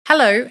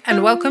Hello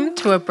and welcome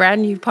to a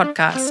brand new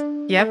podcast.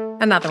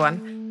 Yep, another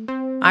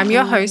one. I'm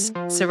your host,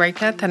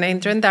 Sareka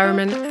Thanendran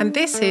Tharaman, and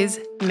this is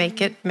Make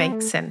It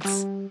Make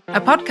Sense,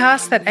 a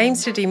podcast that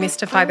aims to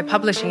demystify the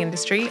publishing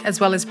industry as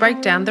well as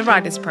break down the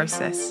writer's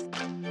process.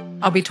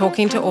 I'll be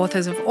talking to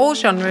authors of all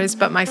genres,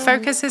 but my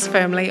focus is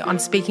firmly on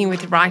speaking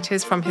with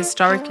writers from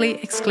historically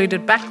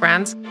excluded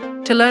backgrounds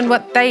to learn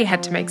what they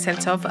had to make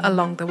sense of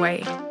along the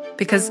way.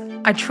 Because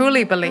I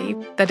truly believe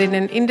that in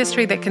an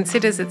industry that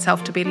considers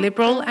itself to be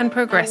liberal and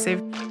progressive,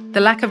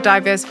 the lack of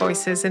diverse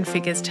voices and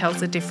figures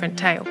tells a different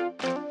tale.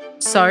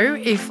 So,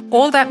 if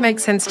all that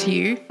makes sense to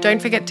you,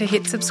 don't forget to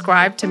hit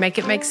subscribe to Make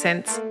It Make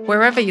Sense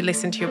wherever you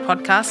listen to your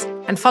podcast,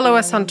 and follow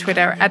us on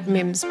Twitter at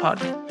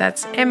MIMSPod.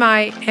 That's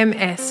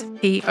MIMSPOD.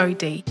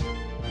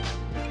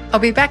 I'll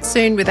be back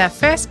soon with our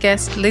first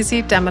guest,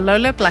 Lizzie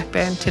Damalola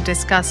Blackburn, to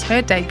discuss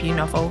her debut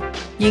novel,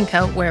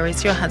 Yinka, Where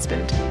Is Your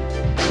Husband?